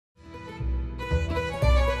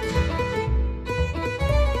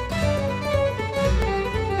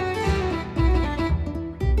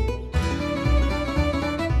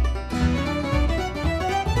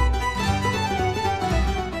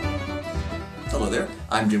Hello there,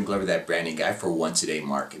 I'm Jim Glover, that branding guy for Once a Day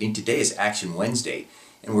Marketing. Today is Action Wednesday,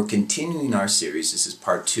 and we're continuing our series. This is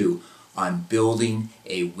part 2 on building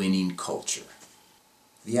a winning culture.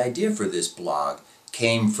 The idea for this blog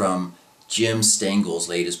came from Jim Stengel's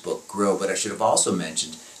latest book, Grow, but I should have also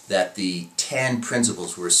mentioned that the 10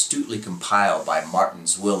 principles were astutely compiled by Martin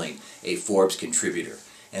Zwilling, a Forbes contributor.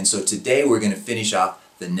 And so today we're going to finish off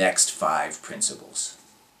the next 5 principles.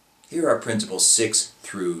 Here are principles 6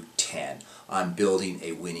 through 10 on building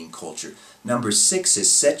a winning culture. Number 6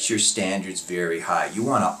 is set your standards very high. You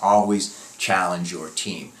want to always challenge your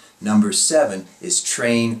team. Number 7 is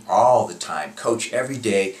train all the time, coach every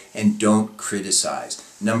day, and don't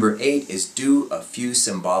criticize. Number 8 is do a few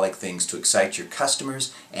symbolic things to excite your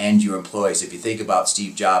customers and your employees. If you think about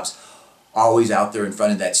Steve Jobs, always out there in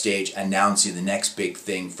front of that stage announcing the next big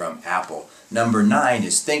thing from Apple. Number 9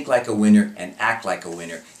 is think like a winner and act like a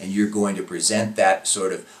winner, and you're going to present that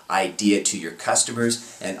sort of idea to your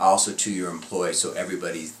customers and also to your employees so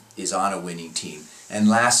everybody is on a winning team. And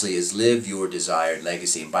lastly is live your desired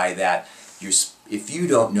legacy, and by that, if you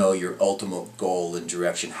don't know your ultimate goal and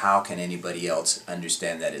direction, how can anybody else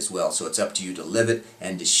understand that as well? So it's up to you to live it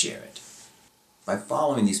and to share it. By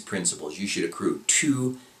following these principles, you should accrue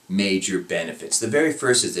 2 major benefits. The very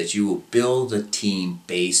first is that you will build a team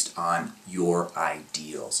based on your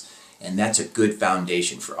ideals, and that's a good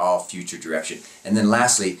foundation for all future direction. And then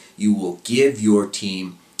lastly, you will give your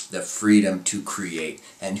team the freedom to create,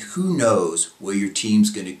 and who knows where your team's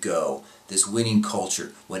going to go, this winning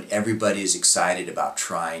culture, when everybody is excited about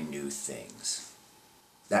trying new things.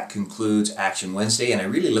 That concludes Action Wednesday, and I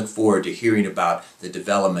really look forward to hearing about the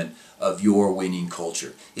development of your winning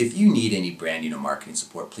culture. If you need any branding or marketing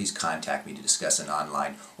support, please contact me to discuss an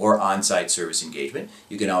online or on-site service engagement.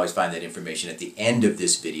 You can always find that information at the end of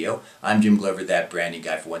this video. I'm Jim Glover, that branding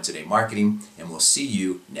guy for Once a Day Marketing, and we'll see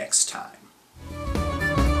you next time.